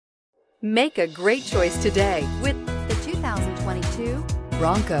Make a great choice today with the 2022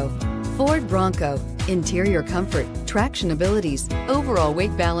 Bronco. Ford Bronco. Interior comfort, traction abilities, overall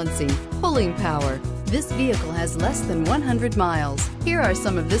weight balancing, pulling power. This vehicle has less than 100 miles. Here are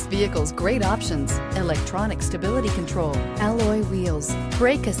some of this vehicle's great options: electronic stability control, alloy wheels,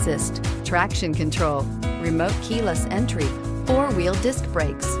 brake assist, traction control, remote keyless entry, four-wheel disc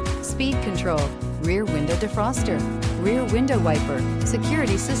brakes, speed control, rear window defroster, rear window wiper,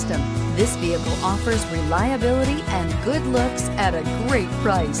 security system. This vehicle offers reliability and good looks at a great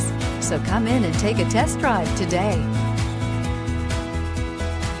price. So come in and take a test drive today.